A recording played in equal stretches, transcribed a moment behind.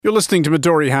You're listening to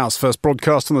Midori House, first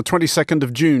broadcast on the 22nd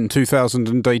of June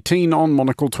 2018 on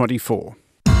Monocle 24.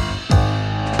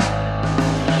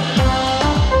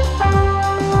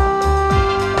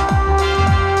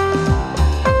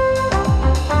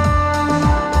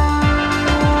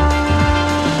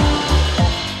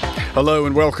 Hello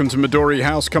and welcome to Midori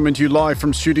House, coming to you live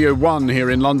from Studio 1 here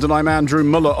in London. I'm Andrew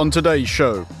Muller on today's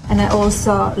show. And I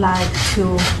also like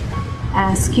to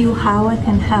ask you how I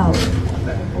can help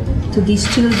to these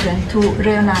children to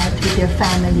reunite with their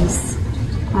families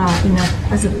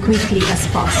as quickly as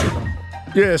possible.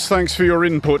 Yes, thanks for your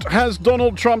input. Has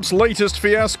Donald Trump's latest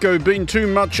fiasco been too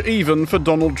much even for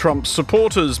Donald Trump's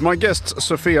supporters? My guests,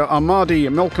 Sophia, Ahmadi,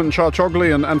 Melkon,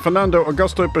 Charchoglyan and Fernando,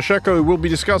 Augusto, Pacheco will be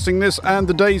discussing this and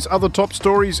the day's other top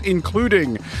stories,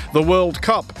 including the World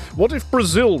Cup. What if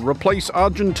Brazil replace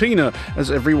Argentina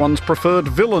as everyone's preferred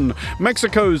villain?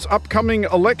 Mexico's upcoming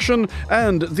election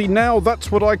and the Now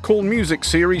That's What I Call Music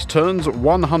series turns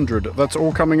 100. That's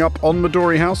all coming up on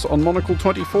Midori House on Monocle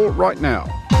 24 right now.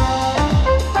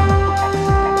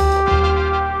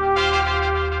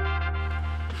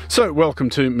 So, welcome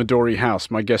to Midori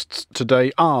House. My guests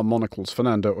today are Monocle's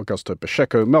Fernando, Augusto,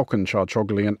 Pacheco, Melkon,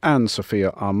 Charchoglyan and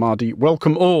Sophia Ahmadi.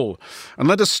 Welcome all. And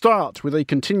let us start with a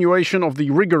continuation of the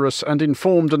rigorous and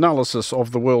informed analysis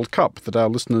of the World Cup that our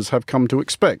listeners have come to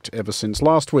expect ever since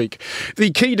last week.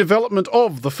 The key development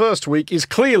of the first week is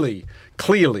clearly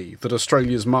that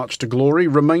Australia's march to glory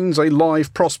remains a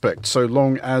live prospect, so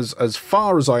long as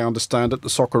far as I understand it, the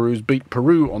Socceroos beat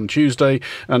Peru on Tuesday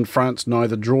and France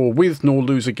neither draw with nor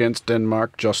lose against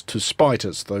Denmark just to spite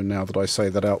us, though now that I say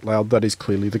that out loud, that is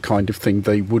clearly the kind of thing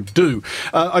they would do.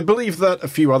 I believe that a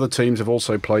few other teams have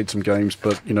also played some games,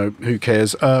 but, who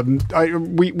cares?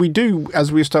 We do,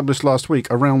 as we established last week,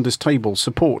 around this table,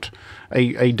 support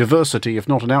a diversity, if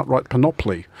not an outright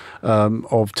panoply,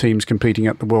 of teams competing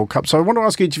at the World Cup. So I want to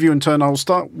ask each of you in turn. I'll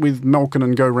start with Melkon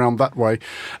and go round that way.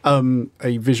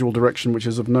 A visual direction which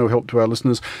is of no help to our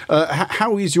listeners.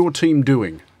 How is your team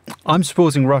doing? I'm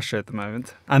supporting Russia at the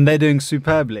moment, and they're doing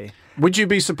superbly. Would you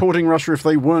be supporting Russia if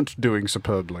they weren't doing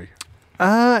superbly?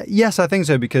 Yes, I think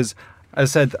so, because,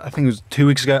 as I said, I think it was 2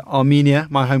 weeks ago, Armenia,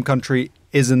 my home country,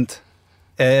 isn't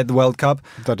at the World Cup.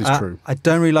 That is true. I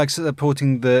don't really like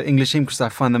supporting the English team because I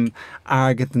find them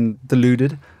arrogant and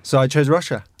deluded. So I chose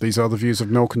Russia. These are the views of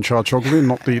Melkon, Charchoglyan,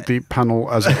 not the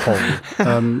panel as a whole.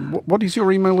 What is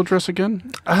your email address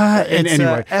again? It's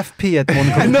anyway. FP at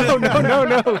Monocle.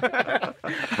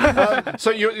 No. So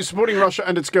you're supporting Russia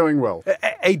and it's going well.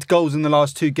 8 goals in the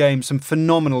last 2 games, some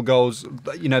phenomenal goals.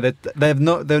 They've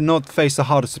not faced the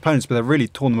hardest opponents, but they've really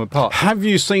torn them apart. Have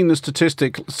you seen the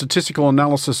statistical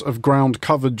analysis of ground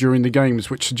covered during the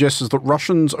games, which suggests that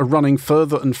Russians are running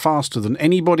further and faster than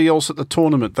anybody else at the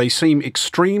tournament? They seem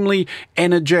extremely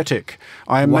energetic.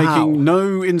 I am making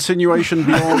no insinuation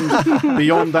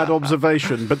beyond that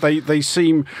observation, but they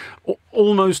seem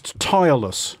almost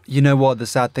tireless. You know what the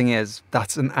sad thing is?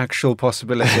 That's an actual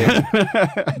possibility.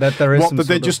 That there is. But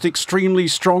they're just extremely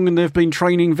strong and they've been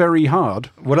training very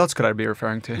hard. What else could I be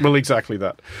referring to? Well, exactly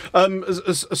that.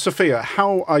 Sophia,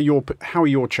 how are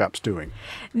your chaps doing?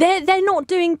 They're not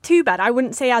doing too bad. I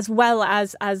wouldn't say as well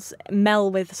as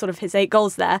Mel with sort of his 8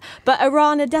 goals there, but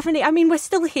Iran are definitely. I mean, we're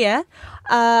still here.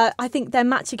 I think their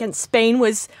match against Spain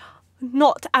was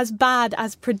not as bad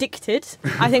as predicted.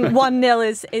 I think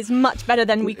 1-0 is much better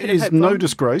than we could have hoped for. No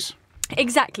disgrace.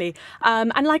 Exactly.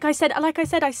 And like I said,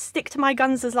 I stick to my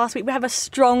guns as last week. We have a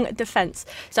strong defence.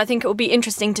 So I think it will be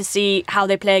interesting to see how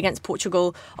they play against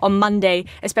Portugal on Monday,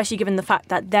 especially given the fact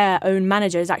that their own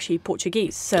manager is actually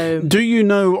Portuguese. So, do you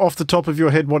know off the top of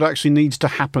your head what actually needs to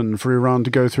happen for Iran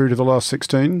to go through to the last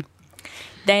 16?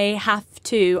 They have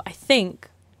to, I think,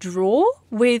 draw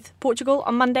with Portugal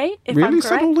on Monday, if really? I'm correct. Is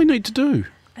that all they need to do?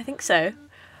 I think so.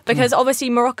 Because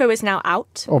obviously Morocco is now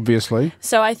out. Obviously.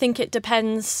 So I think it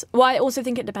depends. Well, I also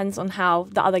think it depends on how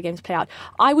the other games play out.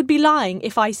 I would be lying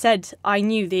if I said I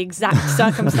knew the exact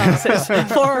circumstances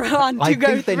for Iran to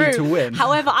go through. They need to win.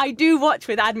 However, I do watch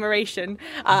with admiration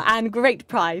and great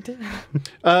pride.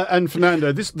 And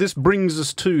Fernando, this brings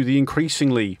us to the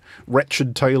increasingly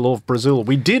wretched tale of Brazil.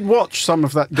 We did watch some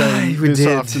of that game this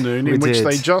afternoon, in which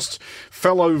they just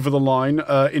fell over the line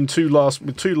with two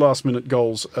last-minute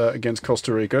goals against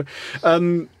Costa Rica.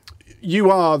 You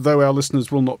are, though our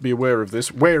listeners will not be aware of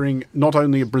this, wearing not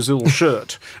only a Brazil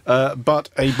shirt, but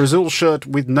a Brazil shirt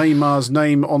with Neymar's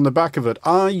name on the back of it.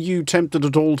 Are you tempted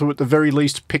at all to, at the very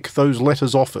least, pick those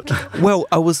letters off it? Well,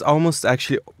 I was almost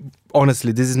actually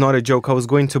honestly, this is not a joke. I was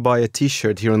going to buy a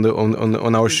T-shirt here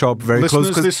on our shop very close.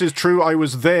 Listeners, this is true. I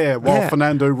was there while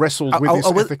Fernando wrestled with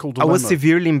this ethical dilemma. I was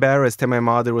severely embarrassed, and my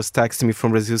mother was texting me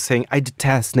from Brazil saying, "I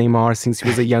detest Neymar since he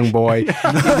was a young boy.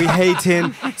 We hate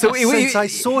him." So since I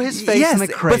saw his face in the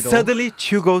cradle. But suddenly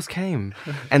 2 goals came,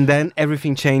 and then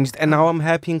everything changed. And now I'm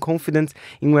happy and confident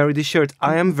in wearing this shirt.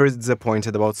 I am very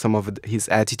disappointed about some of his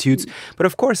attitudes, but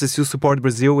of course, as you support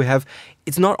Brazil, we have.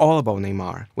 It's not all about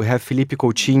Neymar. We have Felipe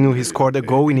Coutinho. He scored a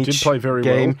goal in each did play very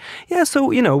game. Well. Yeah, so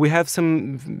we have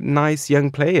some nice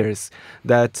young players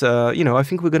that I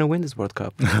think we're going to win this World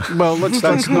Cup. Well, let's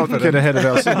not get ahead of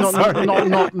ourselves.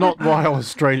 Not while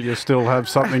Australia still have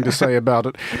something to say about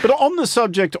it. But on the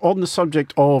subject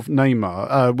of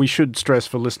Neymar, we should stress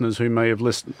for listeners who may have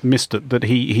missed it that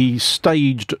he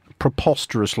staged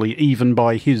preposterously, even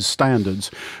by his standards,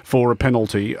 for a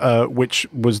penalty, which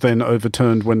was then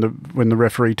overturned when the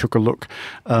referee took a look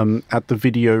at the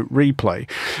video replay.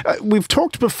 We've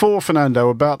talked before, Fernando,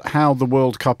 about how the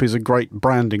World Cup is a great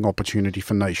branding opportunity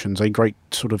for nations, a great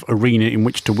sort of arena in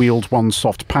which to wield one's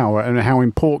soft power, and how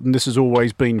important this has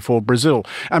always been for Brazil.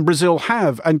 And Brazil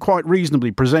have, and quite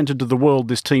reasonably, presented to the world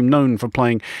this team known for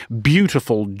playing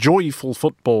beautiful, joyful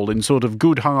football in sort of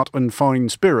good heart and fine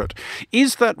spirit.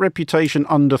 Is that reputation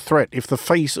under threat if the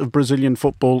face of Brazilian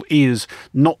football is,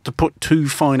 not to put too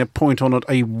fine a point on it,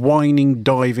 a whining,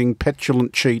 diving,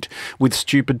 petulant cheat with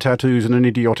stupid tattoos and an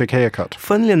idiotic haircut?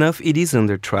 Funnily enough, it is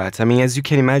under threat. I mean, as you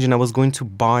can imagine, I was going to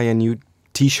buy a new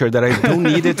T-shirt that I don't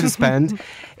need it to spend.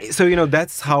 So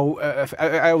that's how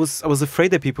I was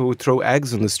afraid that people would throw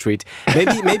eggs on the street.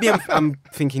 Maybe I'm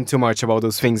thinking too much about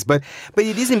those things, but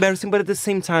it is embarrassing. But at the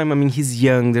same time, I mean, he's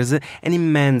young. There's an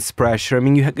immense pressure. I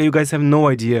mean, you guys have no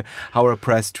idea how our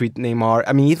press treat Neymar.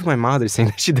 I mean, even my mother is saying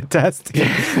that she detests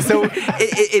him. So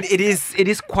it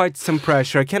is quite some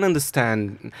pressure. I can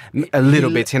understand a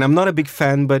little bit, and I'm not a big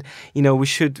fan, but we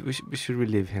should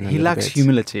relieve him. He lacks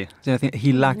humility. I think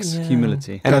he lacks humility.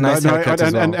 And I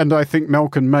think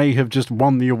Melkon may have just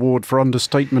won the award for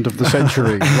understatement of the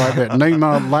century right there.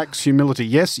 Neymar lacks humility.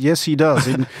 Yes, he does.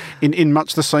 In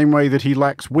much the same way that he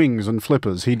lacks wings and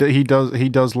flippers. He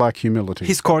does lack humility.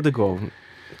 He scored a goal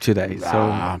today,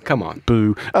 so come on.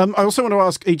 Boo. I also want to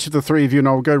ask each of the three of you, and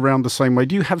I'll go round the same way.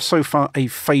 Do you have so far a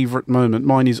favourite moment?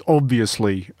 Mine is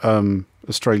obviously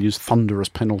Australia's thunderous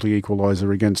penalty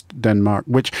equaliser against Denmark,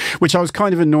 which I was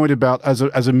kind of annoyed about as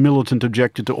a militant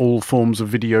objector to all forms of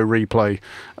video replay,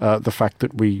 the fact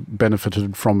that we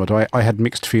benefited from it. I had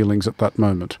mixed feelings at that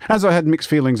moment, as I had mixed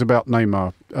feelings about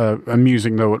Neymar,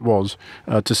 amusing though it was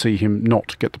to see him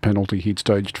not get the penalty he'd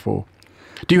staged for.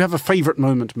 Do you have a favourite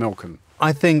moment, Melkon?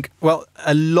 I think,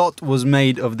 a lot was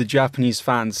made of the Japanese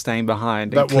fans staying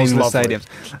behind and cleaning the stadiums.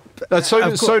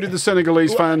 So did the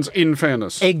Senegalese fans, in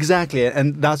fairness. Exactly,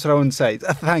 and that's what I want to say.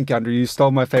 Thank you, Andrew. You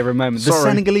stole my favourite moment. Sorry. The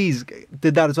Senegalese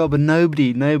did that as well, but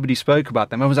nobody spoke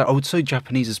about them. I was like, it's so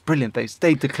Japanese, it's brilliant. They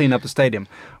stayed to clean up the stadium,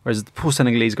 whereas the poor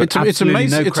Senegalese got absolutely no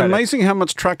credit. It's amazing how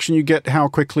much traction you get, how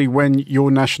quickly when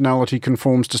your nationality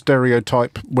conforms to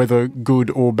stereotype, whether good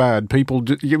or bad. People,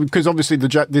 because obviously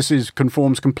this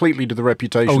conforms completely to the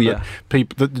reputation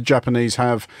that the Japanese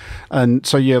have, and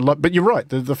so but you're right.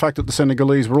 The fact that the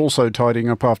Senegalese were also tidying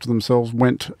up after themselves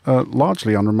went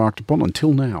largely unremarked upon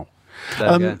until now.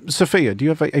 Sophia, do you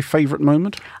have a favourite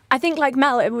moment? I think, like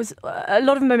Mel, it was a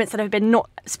lot of moments that have been not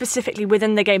specifically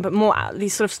within the game, but more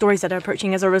these sort of stories that are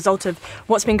approaching as a result of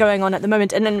what's been going on at the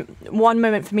moment. And then one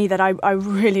moment for me that I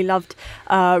really loved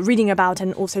reading about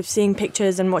and also seeing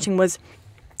pictures and watching was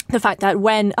the fact that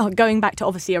when, going back to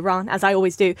obviously Iran, as I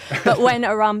always do, but when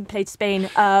Iran played Spain,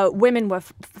 women were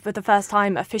for the first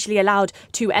time officially allowed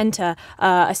to enter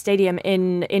a stadium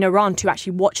in Iran to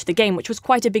actually watch the game, which was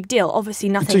quite a big deal. Obviously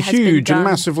nothing has been done. It's a huge and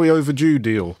massively overdue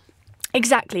deal.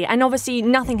 Exactly. And obviously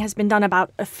nothing has been done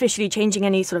about officially changing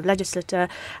any sort of legislature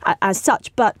as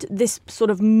such, but this sort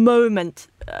of moment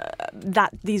that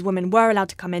these women were allowed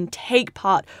to come in, take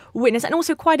part, witness, and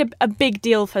also quite a big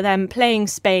deal for them playing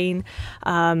Spain.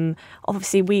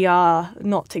 Obviously, we are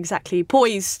not exactly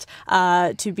poised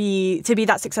to be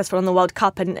that successful in the World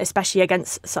Cup, and especially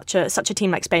against such a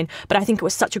team like Spain. But I think it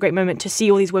was such a great moment to see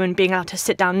all these women being able to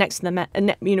sit down next to the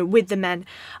men, with the men,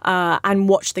 and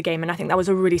watch the game. And I think that was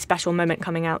a really special moment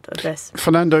coming out of this.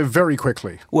 Fernando, very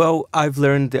quickly. Well, I've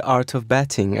learned the art of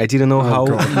betting. I didn't know how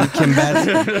you can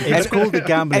bet. It's called the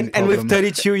gambling and problem. with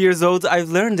 32 years old, I've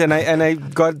learned, and I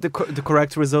got the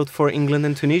correct result for England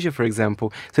and Tunisia, for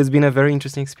example. So it's been a very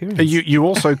interesting experience. You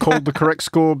also called the correct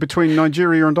score between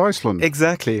Nigeria and Iceland.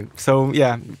 Exactly. So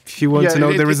yeah, if you want to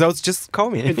know the results, just call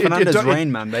me. Fernando's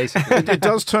Rain Man, basically. It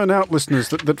does turn out, listeners,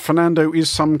 that Fernando is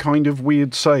some kind of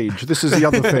weird sage. This is the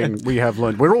other thing we have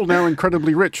learned. We're all now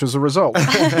incredibly rich as a result.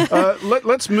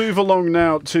 Let's move along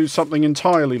now to something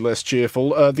entirely less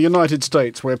cheerful. The United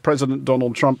States, where President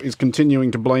Donald Trump is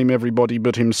continuing to blame everybody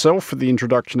but himself for the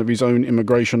introduction of his own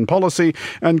immigration policy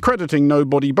and crediting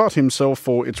nobody but himself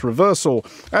for its reversal,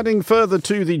 adding further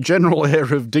to the general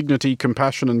air of dignity,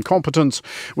 compassion and competence,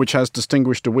 which has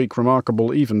distinguished a week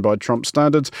remarkable even by Trump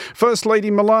standards. First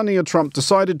Lady Melania Trump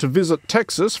decided to visit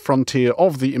Texas, frontier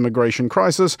of the immigration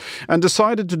crisis, and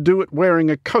decided to do it wearing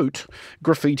a coat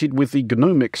graffitied with the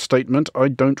gnomic statement, "I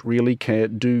don't really care,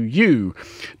 do you?"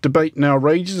 Debate now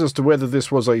rages as to whether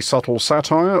this was a subtle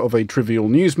satire of a trivial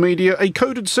news media, a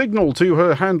coded signal to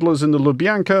her handlers in the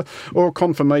Lubyanka, or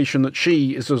confirmation that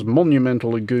she is as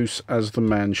monumental a goose as the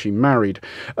man she married.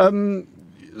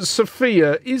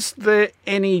 Sophia, is there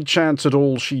any chance at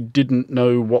all she didn't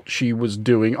know what she was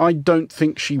doing? I don't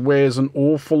think she wears an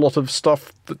awful lot of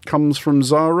stuff that comes from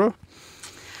Zara.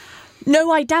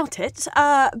 No, I doubt it.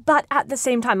 But at the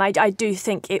same time, I do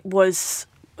think it was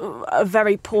a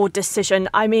very poor decision.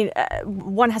 I mean,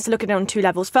 one has to look at it on two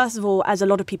levels. First of all, as a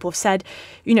lot of people have said,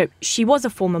 she was a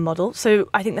former model. So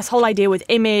I think this whole idea with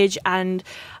image and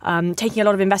taking a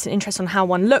lot of invested interest on how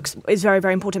one looks is very,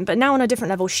 very important. But now on a different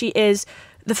level, she is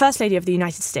the First Lady of the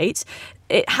United States.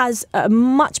 It has a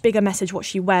much bigger message, what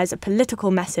she wears, a political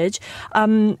message.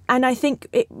 And I think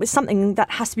it was something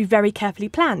that has to be very carefully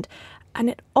planned.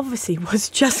 And it obviously was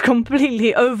just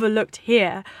completely overlooked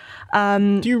here.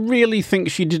 Do you really think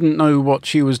she didn't know what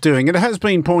she was doing? It has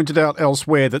been pointed out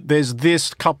elsewhere that there's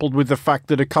this, coupled with the fact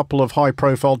that a couple of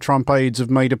high-profile Trump aides have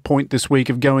made a point this week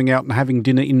of going out and having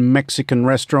dinner in Mexican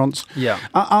restaurants. Yeah.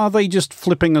 Are they just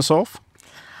flipping us off?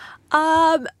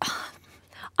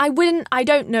 I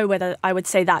don't know whether I would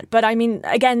say that, but I mean,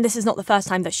 again, this is not the first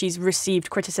time that she's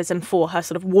received criticism for her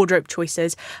sort of wardrobe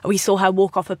choices. We saw her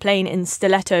walk off a plane in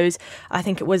stilettos. I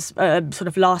think it was sort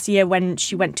of last year when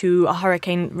she went to a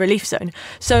hurricane relief zone.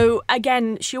 So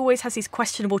again, she always has these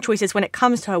questionable choices when it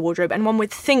comes to her wardrobe, and one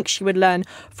would think she would learn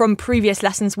from previous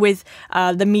lessons with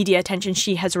the media attention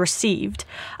she has received.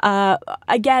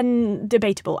 Again,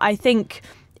 debatable. I think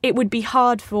it would be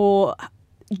hard for,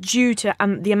 due to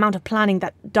the amount of planning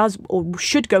that does or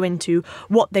should go into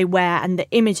what they wear and the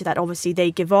image that obviously they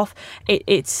give off,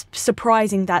 it's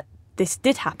surprising that this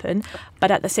did happen. But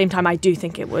at the same time, I do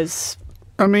think it was...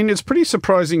 I mean, it's pretty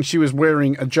surprising she was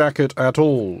wearing a jacket at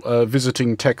all,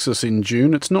 visiting Texas in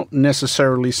June. It's not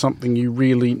necessarily something you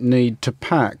really need to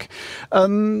pack.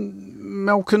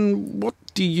 Melkon, what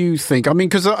do you think? I mean,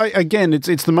 because again,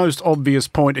 it's the most obvious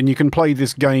point, and you can play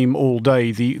this game all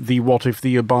day, the what if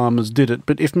the Obamas did it.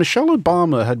 But if Michelle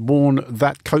Obama had worn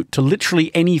that coat to literally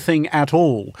anything at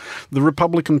all, the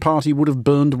Republican Party would have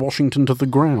burned Washington to the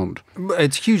ground.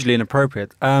 It's hugely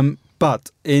inappropriate.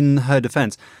 But in her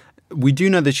defense, we do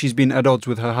know that she's been at odds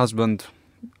with her husband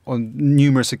on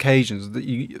numerous occasions.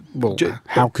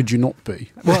 How could you not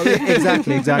be? Well,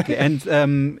 exactly.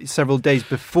 And several days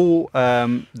before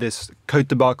this coat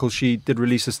debacle, she did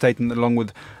release a statement along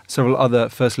with several other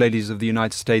First Ladies of the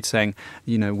United States saying,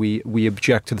 we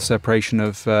object to the separation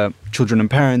of children and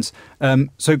parents.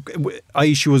 So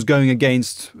Aisha was going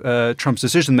against Trump's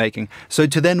decision-making. So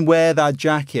to then wear that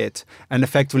jacket and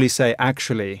effectively say,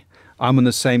 actually, I'm on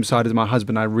the same side as my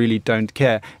husband, I really don't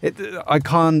care. I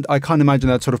can't imagine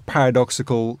that sort of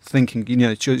paradoxical thinking.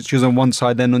 She's on one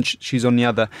side, then she's on the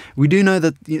other. We do know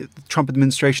that the Trump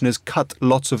administration has cut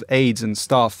lots of aides and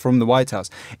staff from the White House.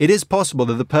 It is possible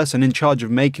that the person in charge of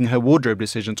making her wardrobe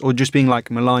decisions, or just being like,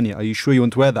 Melania, are you sure you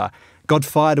want to wear that, got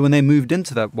fired when they moved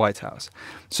into the White House.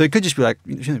 So it could just be like,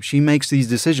 she makes these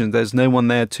decisions. There's no one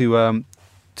there to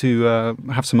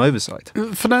have some oversight.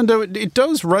 Fernando, it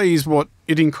does raise what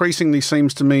it increasingly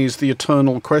seems to me is the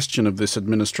eternal question of this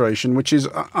administration, which is,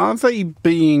 are they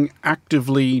being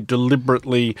actively,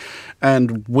 deliberately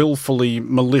and willfully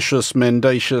malicious,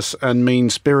 mendacious and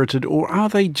mean-spirited, or are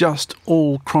they just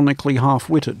all chronically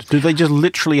half-witted? Do they just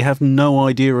literally have no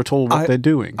idea at all what they're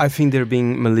doing? I think they're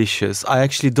being malicious. I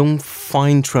actually don't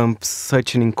find Trump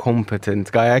such an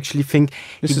incompetent guy. I actually think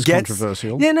this is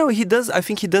controversial. Yeah, no, he does. I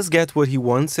think he does get what he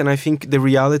wants, and I think the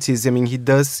reality is, he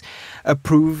does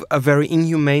approve a very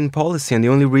inhumane policy, and the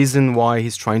only reason why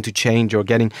he's trying to change or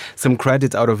getting some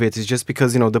credit out of it is just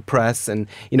because, the press and,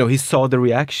 he saw the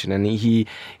reaction, and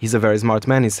he's a very smart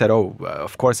man. He said,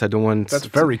 of course I don't want... That's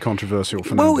very controversial,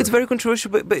 Fernando. Well, it's very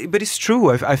controversial, but it's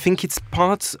true. I think it's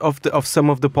part of some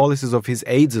of the policies of his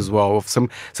aides as well, of some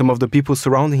of the people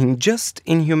surrounding him, just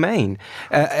inhumane.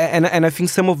 And I think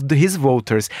some of his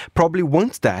voters probably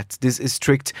want that, this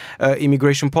strict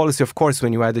immigration policy. Of course,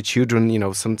 when you add the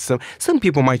children, some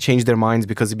people might change their minds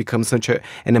because it becomes such an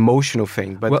emotional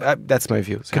thing. But that's my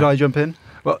view. So. Could I jump in?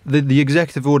 Well, the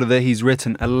executive order that he's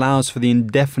written allows for the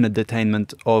indefinite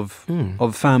detainment of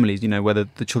families, whether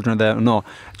the children are there or not.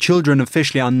 Children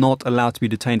officially are not allowed to be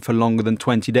detained for longer than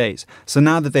 20 days. So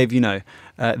now that they've,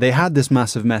 they had this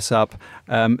massive mess up,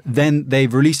 then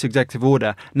they've released executive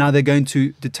order. Now they're going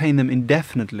to detain them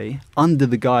indefinitely under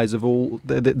the guise of all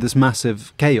this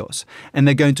massive chaos. And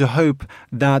they're going to hope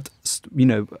that,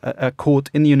 a court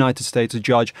in the United States, a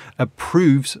judge,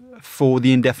 approves for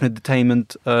the indefinite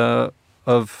detainment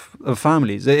of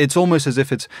families. It's almost as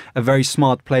if it's a very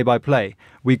smart play-by-play.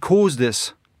 We cause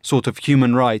this sort of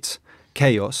human rights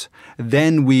chaos,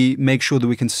 then we make sure that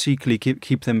we can secretly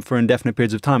keep them for indefinite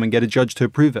periods of time and get a judge to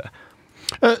approve it.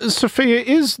 Sophia,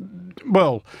 is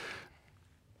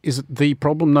it the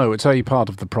problem? No, it's a part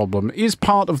of the problem. Is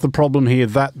part of the problem here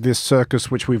that this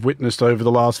circus, which we've witnessed over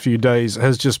the last few days,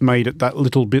 has just made it that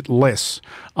little bit less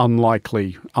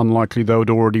unlikely though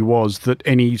it already was, that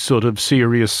any sort of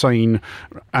serious, sane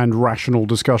and rational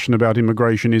discussion about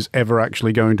immigration is ever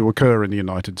actually going to occur in the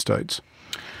United States?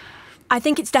 I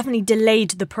think it's definitely delayed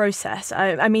the process.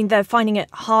 I mean, they're finding it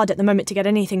hard at the moment to get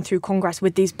anything through Congress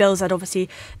with these bills that obviously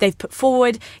they've put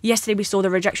forward. Yesterday, we saw the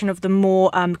rejection of the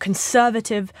more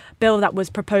conservative bill that was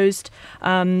proposed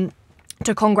to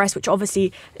Congress, which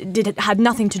obviously had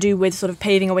nothing to do with sort of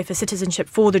paving a way for citizenship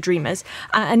for the Dreamers.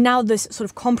 And now this sort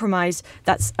of compromise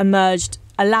that's emerged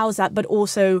allows that, but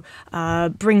also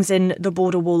brings in the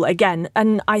border wall again.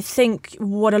 And I think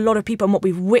what a lot of people and what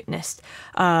we've witnessed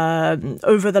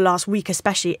over the last week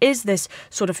especially is this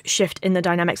sort of shift in the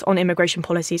dynamics on immigration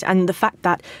policies, and the fact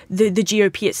that the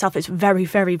GOP itself is very,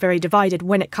 very, very divided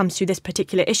when it comes to this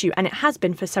particular issue, and it has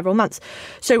been for several months.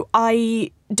 So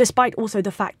despite also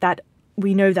the fact that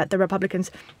we know that the Republicans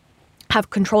have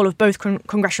control of both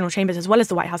congressional chambers as well as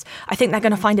the White House, I think they're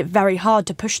going to find it very hard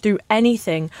to push through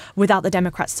anything without the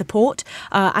Democrats' support.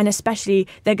 And especially,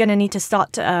 they're going to need to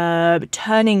start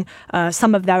turning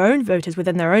some of their own voters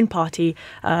within their own party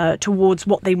towards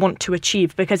what they want to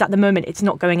achieve. Because at the moment, it's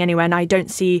not going anywhere. And I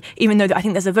don't see, even though I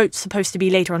think there's a vote supposed to be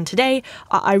later on today,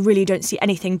 I really don't see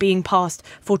anything being passed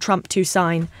for Trump to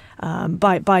sign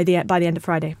by the end of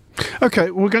Friday.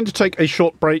 OK, we're going to take a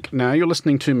short break now. You're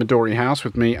listening to Midori House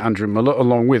with me, Andrew Muller,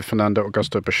 along with Fernando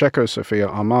Augusto Pacheco, Sophia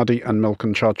Ahmadi and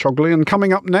Melkon Charchoglyan.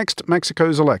 Coming up next,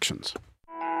 Mexico's elections.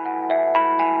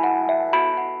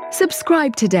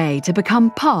 Subscribe today to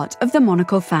become part of the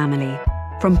Monocle family.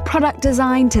 From product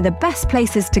design to the best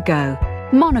places to go,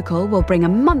 Monocle will bring a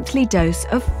monthly dose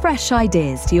of fresh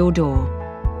ideas to your door.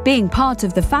 Being part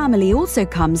of the family also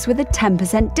comes with a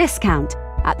 10% discount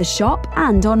at the shop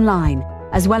and online,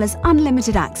 as well as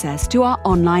unlimited access to our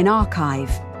online archive.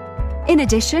 In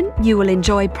addition, you will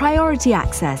enjoy priority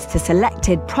access to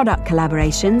selected product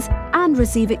collaborations and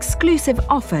receive exclusive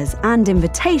offers and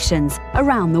invitations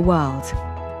around the world.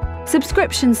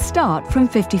 Subscriptions start from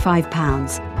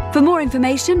 £55. For more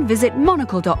information, visit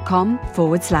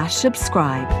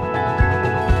monocle.com/subscribe.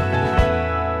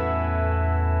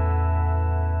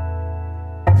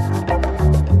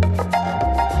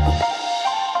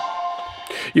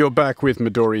 You're back with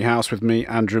Midori House with me,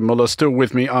 Andrew Muller. Still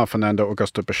with me are Fernando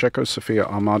Augusto Pacheco, Sophia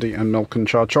Ahmadi and Melkon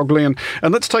Charchoglyan.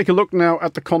 And let's take a look now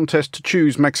at the contest to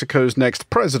choose Mexico's next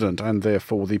president, and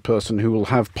therefore the person who will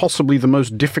have possibly the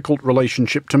most difficult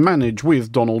relationship to manage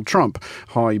with Donald Trump.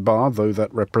 High bar, though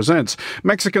that represents.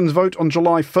 Mexicans vote on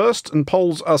July 1st, and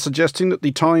polls are suggesting that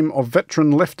the time of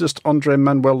veteran leftist Andrés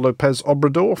Manuel López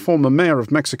Obrador, former mayor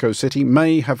of Mexico City,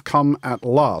 may have come at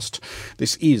last.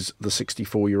 This is the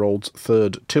 64-year-old's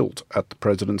third tilt at the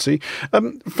presidency.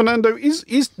 Fernando,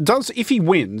 does if he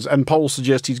wins, and polls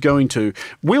suggest he's going to,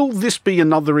 will this be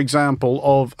another example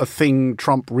of a thing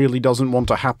Trump really doesn't want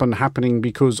to happening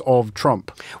because of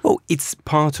Trump? Well, it's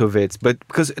part of it, but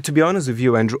because to be honest with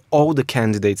you, Andrew, all the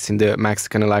candidates in the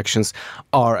Mexican elections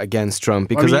are against Trump.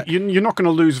 Because you're not going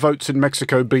to lose votes in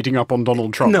Mexico beating up on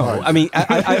Donald Trump. No, right? I mean,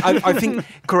 I think,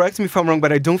 correct me if I'm wrong,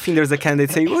 but I don't think there's a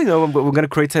candidate saying, we're going to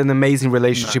create an amazing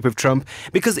relationship with Trump,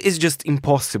 because it's just impossible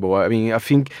impossible. I mean, I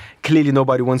think clearly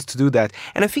nobody wants to do that.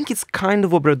 And I think it's kind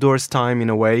of Obrador's time in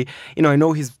a way. I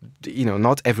know he's,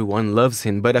 not everyone loves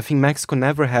him, but I think Mexico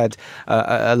never had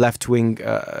a left-wing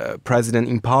president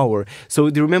in power. So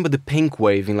do you remember the pink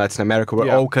wave in Latin America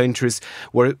where all countries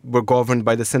were governed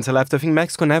by the center-left? I think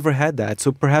Mexico never had that.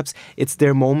 So perhaps it's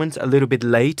their moment, a little bit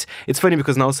late. It's funny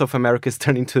because now South America is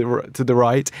turning to the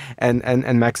right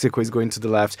and Mexico is going to the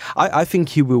left. I think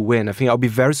he will win. I think I'll be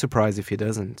very surprised if he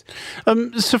doesn't.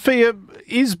 Sophia,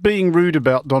 is being rude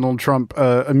about Donald Trump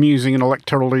amusing and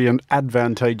electorally and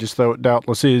advantageous, though it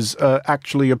doubtless is,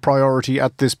 actually a priority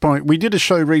at this point? We did a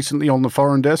show recently on the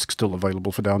Foreign Desk, still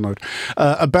available for download,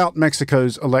 about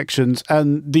Mexico's elections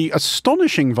and the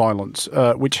astonishing violence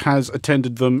which has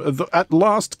attended them. At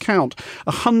last count,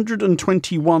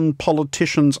 121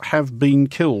 politicians have been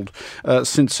killed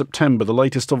since September. The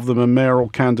latest of them, a mayoral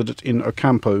candidate in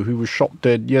Ocampo, who was shot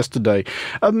dead yesterday.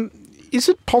 Is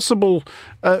it possible,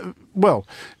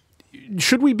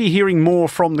 should we be hearing more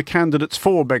from the candidates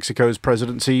for Mexico's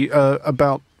presidency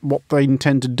about what they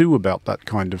intend to do about that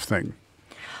kind of thing?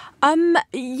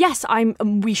 Yes,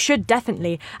 we should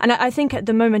definitely. And I think at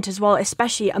the moment as well,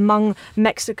 especially among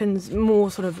Mexicans, more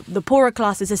sort of the poorer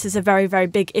classes, this is a very, very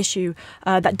big issue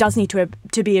that does need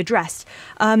to be addressed.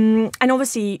 And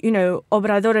obviously,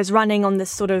 Obrador is running on this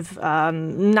sort of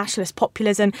nationalist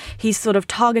populism. He's sort of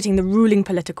targeting the ruling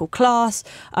political class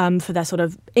for their sort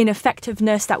of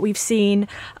ineffectiveness that we've seen.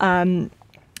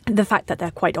 The fact that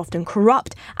they're quite often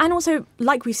corrupt, and also,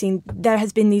 like we've seen, there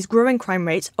has been these growing crime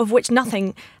rates of which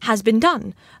nothing has been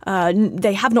done.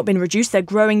 They have not been reduced. They're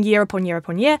growing year upon year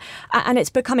upon year, and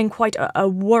it's becoming quite a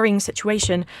worrying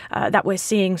situation that we're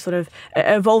seeing sort of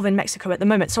evolve in Mexico at the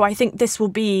moment. So I think this will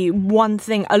be one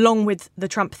thing, along with the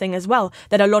Trump thing as well,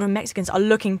 that a lot of Mexicans are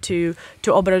looking to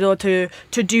Obrador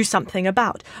to do something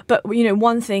about. But,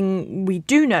 one thing we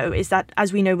do know is that,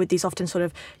 as we know with these often sort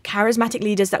of charismatic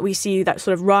leaders that we see that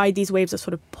sort of ride these waves of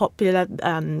sort of popular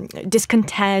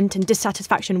discontent and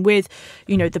dissatisfaction with,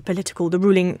 the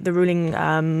ruling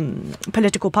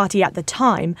political party at the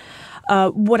time.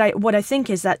 What I think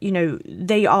is that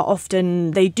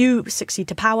they do succeed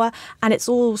to power, and it's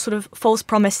all sort of false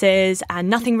promises, and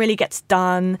nothing really gets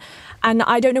done. And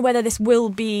I don't know whether this will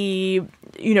be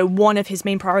one of his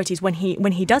main priorities when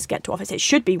he does get to office. It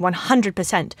should be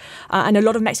 100%, and a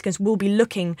lot of Mexicans will be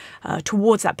looking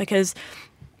towards that, because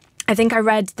I think I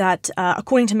read that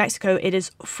according to Mexico, it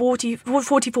is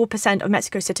 44% of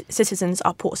Mexico's citizens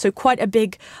are poor. So quite a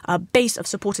big base of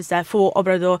supporters there for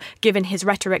Obrador, given his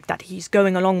rhetoric that he's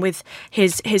going along with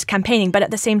his campaigning. But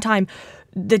at the same time,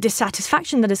 the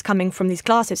dissatisfaction that is coming from these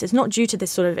classes is not due to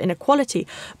this sort of inequality,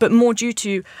 but more due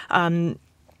to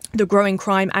the growing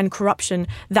crime and corruption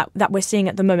that we're seeing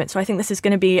at the moment. So I think this is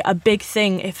going to be a big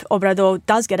thing if Obrador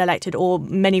does get elected, or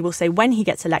many will say when he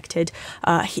gets elected,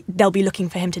 they'll be looking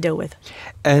for him to deal with.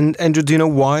 And Andrew, do you know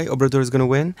why Obrador is going to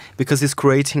win? Because he's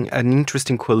creating an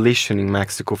interesting coalition in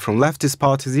Mexico from leftist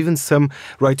parties, even some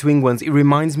right-wing ones. It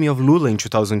reminds me of Lula in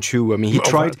 2002. I mean, he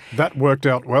tried... That worked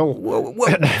out well.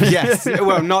 Yes.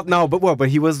 Well, not now, but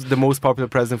he was the most popular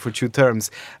president for 2 terms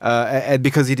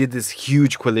because he did this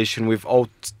huge coalition with all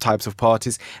types of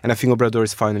parties, and I think Obrador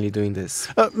is finally doing this.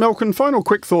 Melkon, final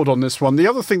quick thought on this one. The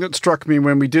other thing that struck me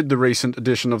when we did the recent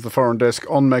edition of the Foreign Desk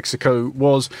on Mexico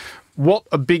was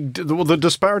the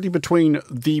disparity between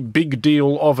the big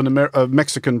deal of a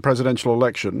Mexican presidential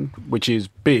election, which is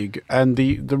big, and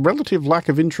the relative lack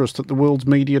of interest that the world's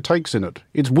media takes in it.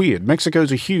 It's weird.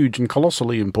 Mexico's a huge and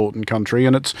colossally important country,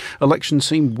 and its elections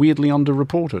seem weirdly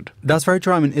underreported. That's very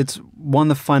true. I mean, it's one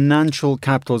of the financial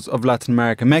capitals of Latin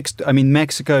America.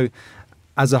 Mexico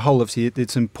as a whole, obviously,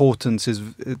 its importance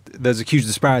there's a huge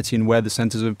disparity in where the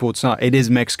centres of importance are. It is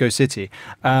Mexico City.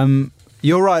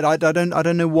 You're right. I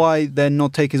don't know why they're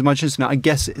not taking as much interest now. I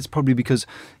guess it's probably because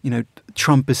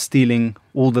Trump is stealing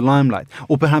all the limelight,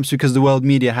 or perhaps because the world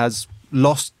media has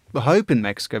lost hope in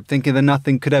Mexico, thinking that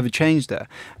nothing could ever change there.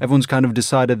 Everyone's kind of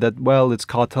decided that it's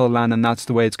cartel land and that's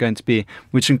the way it's going to be,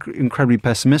 which is incredibly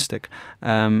pessimistic.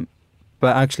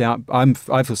 But actually,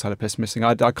 I feel slightly pessimistic.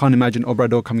 I can't imagine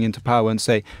Obrador coming into power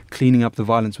and cleaning up the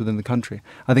violence within the country.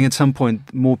 I think at some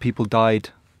point more people died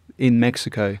in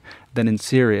Mexico than in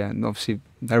Syria, and obviously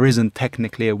there isn't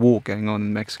technically a war going on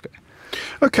in Mexico.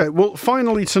 Okay, well,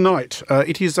 finally tonight,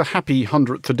 it is a happy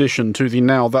 100th edition to the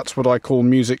Now That's What I Call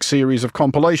Music series of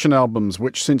compilation albums,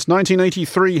 which since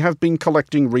 1983 have been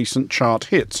collecting recent chart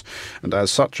hits, and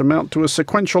as such amount to a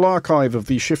sequential archive of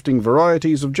the shifting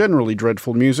varieties of generally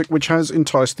dreadful music which has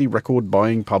enticed the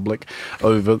record-buying public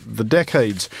over the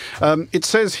decades. It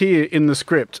says here in the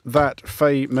script that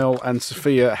Faye, Mel and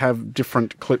Sophia have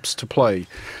different clips to play.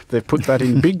 They've put that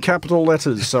in big capital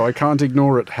letters, so I can't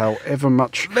ignore it, however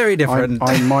much Very different.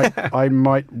 I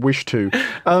might wish to.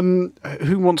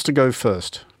 Who wants to go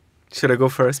first? Should I go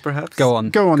first, perhaps? Go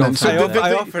on. Go on then. So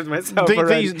I offered myself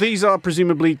already. These are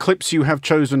presumably clips you have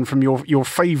chosen from your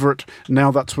favourite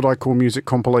Now That's What I Call Music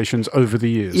compilations over the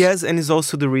years. Yes, and it's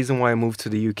also the reason why I moved to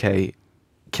the UK.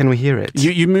 Can we hear it?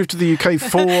 You moved to the UK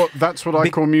for That's What I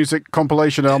Call Music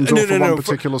compilation albums, or for one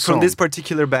particular song? From this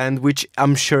particular band, which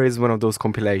I'm sure is one of those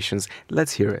compilations.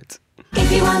 Let's hear it. If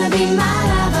you wanna be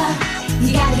my lover,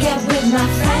 you gotta get with my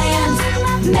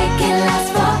friends. Make it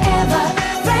last forever.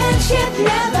 Friendship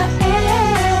never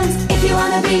ends. If you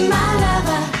wanna be my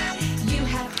lover, you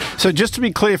have. So just to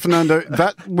be clear, Fernando,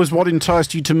 that was what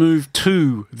enticed you to move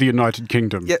to the United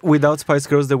Kingdom. Yeah, without Spice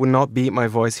Girls, there would not be my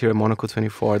voice here at Monocle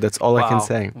 24. That's all I can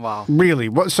say. Wow. Really?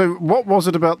 What was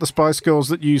it about the Spice Girls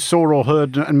that you saw or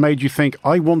heard and made you think,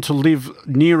 I want to live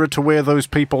nearer to where those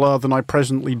people are than I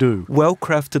presently do?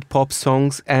 Well-crafted pop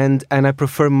songs, and I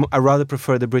rather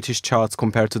prefer the British charts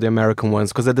compared to the American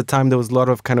ones, because at the time there was a lot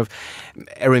of kind of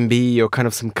R&B or kind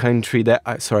of some country that.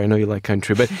 Sorry, I know you like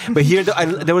country, but here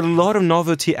there were a lot of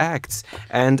novelty acts,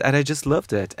 and I just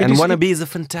loved it. And Wannabe is a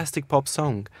fantastic pop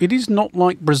song. It is not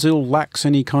like Brazil lacks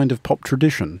any kind of pop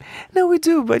tradition. No, we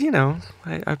do, but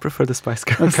I prefer the Spice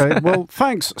Girls. Okay, well,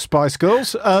 thanks, Spice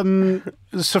Girls.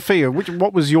 Sophia,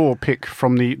 what was your pick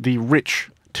from the rich,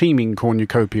 teeming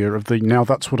cornucopia of the Now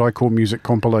That's What I Call Music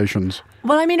compilations?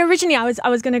 Well, I mean, originally I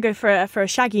was going to go for a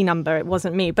Shaggy number. It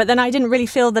wasn't me, but then I didn't really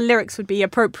feel the lyrics would be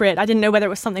appropriate. I didn't know whether it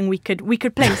was something we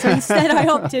could play. So instead, I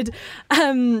opted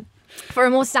for a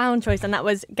more sound choice, and that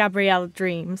was Gabrielle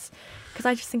Dreams, because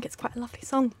I just think it's quite a lovely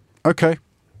song. Okay,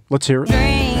 let's hear it.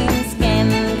 Dreams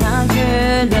can come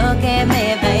true. Look at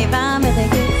me, babe, I'm with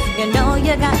you. You know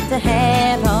you got to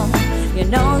have hope. You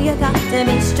know you got to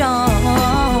be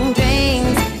strong.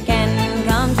 Dreams can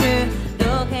come true.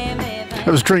 Look at me, babe.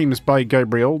 That was Dreams by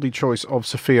Gabrielle, the choice of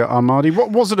Sophia Ahmadi.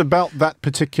 What was it about that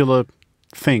particular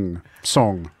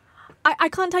song? I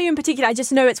can't tell you in particular. I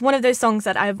just know it's one of those songs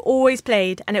that I've always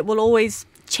played, and it will always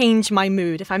change my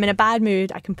mood. If I'm in a bad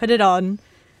mood, I can put it on,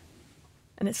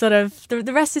 and it's sort of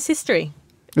the rest is history.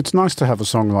 It's nice to have a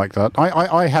song like that.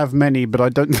 I have many, but I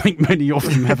don't think many of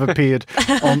them have appeared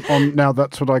on Now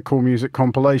That's What I Call Music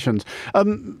compilations.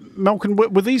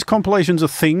 Melkon, were these compilations a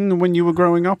thing when you were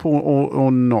growing up,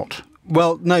 or not?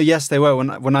 Well, no, yes, they were.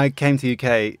 When I came to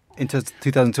UK into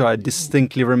 2002, I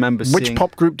distinctly remember seeing... Which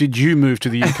pop group did you move to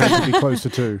the UK to be closer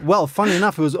to? Well, funny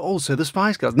enough, it was also the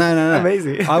Spice Girls. No.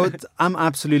 Amazing. I'm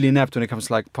absolutely inept when it comes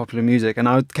to like popular music, and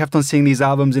I kept on seeing these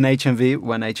albums in HMV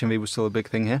when HMV was still a big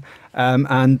thing here,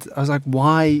 and I was like,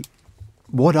 why?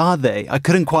 What are they? I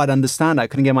couldn't quite understand. I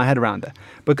couldn't get my head around it.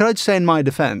 But could I just say, in my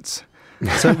defence,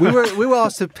 so we were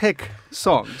asked to pick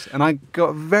songs, and I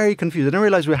got very confused. I didn't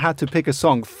realise we had to pick a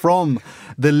song from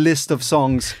the list of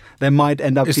songs that might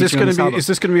end up. Is this going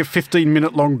to be a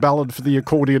 15-minute long ballad for the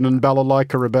accordion and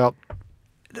balalaika about?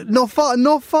 Not far.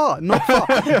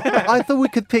 I thought we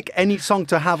could pick any song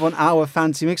to have on our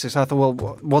fancy mixes. So I thought,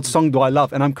 well, what song do I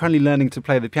love? And I'm currently learning to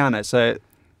play the piano. So,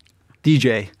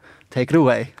 DJ, take it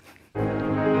away.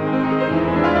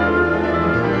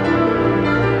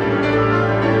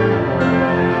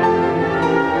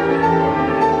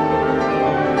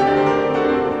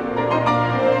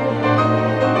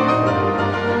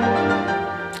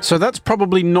 So that's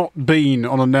probably not been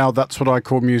on a Now That's What I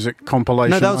Call Music compilation.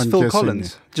 No, that was I'm Phil guessing.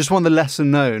 Collins. Just one of the lesser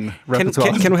known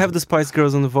repertoire. Can we have the Spice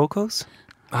Girls on the vocals?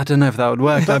 I don't know if that would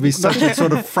work. That'd be such a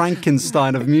sort of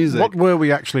Frankenstein of music. What were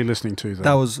we actually listening to then?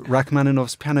 That was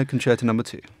Rachmaninoff's Piano Concerto No.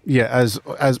 2. Yeah, as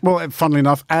well. Funnily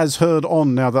enough, as heard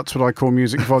on Now That's What I Call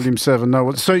Music, Volume 7.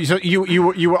 No, so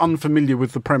you were unfamiliar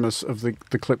with the premise of the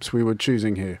clips we were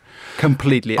choosing here.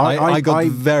 Completely. I got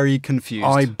very confused.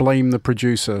 I blame the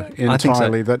producer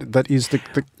entirely. So. That is the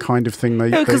kind of thing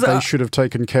they should have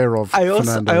taken care of. I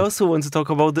Fernando. also want to talk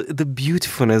about the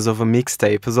beautifulness of a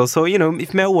mixtape as well. So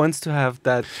if Mel wants to have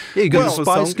that that. Yeah, you got beautiful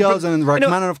the Spice song. Girls and You know,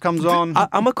 Rachmaninoff comes on.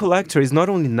 I'm a collector. It's not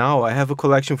only now. I have a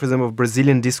collection, for example, of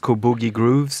Brazilian disco boogie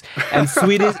grooves and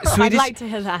Swedish I'd like to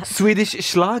hear that. Swedish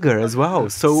Schlager as well.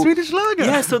 So Swedish Schlager?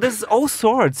 Yeah, so there's all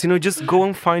sorts. You know, just go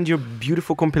and find your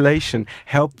beautiful compilation.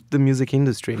 Help the music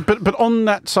industry. But on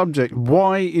that subject,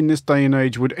 why in this day and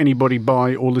age would anybody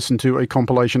buy or listen to a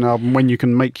compilation album when you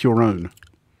can make your own?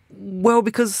 Well,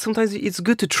 because sometimes it's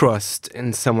good to trust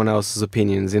in someone else's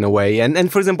opinions in a way.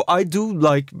 And for example, I do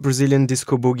like Brazilian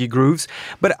disco boogie grooves,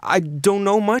 but I don't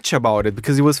know much about it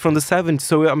because it was from the 70s.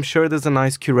 So I'm sure there's a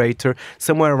nice curator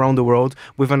somewhere around the world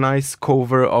with a nice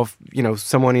cover of, you know,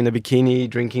 someone in a bikini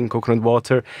drinking coconut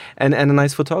water and a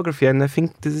nice photography. And I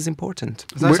think this is important.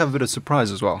 It's nice to have a bit of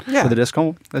surprise as well. Yeah. For the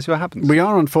disco. Let's see what happens. We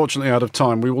are unfortunately out of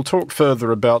time. We will talk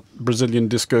further about Brazilian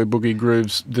disco boogie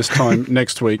grooves this time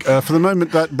next week. For the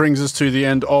moment, that brings us to the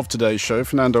end of today's show.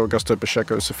 Fernando, Augusto,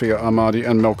 Pacheco, Sophia, Ahmadi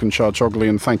and Melkon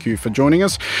Charchoglyan, thank you for joining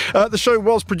us. The show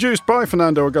was produced by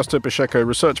Fernando, Augusto, Pacheco,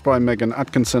 researched by Megan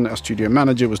Atkinson. Our studio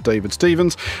manager was David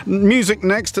Stevens. Music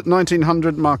next at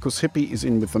 1900. Marcus Hippie is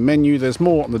in with the menu. There's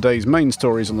more on the day's main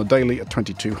stories on the Daily at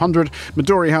 2200.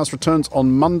 Midori House returns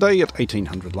on Monday at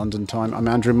 1800 London time. I'm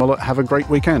Andrew Muller. Have a great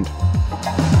weekend.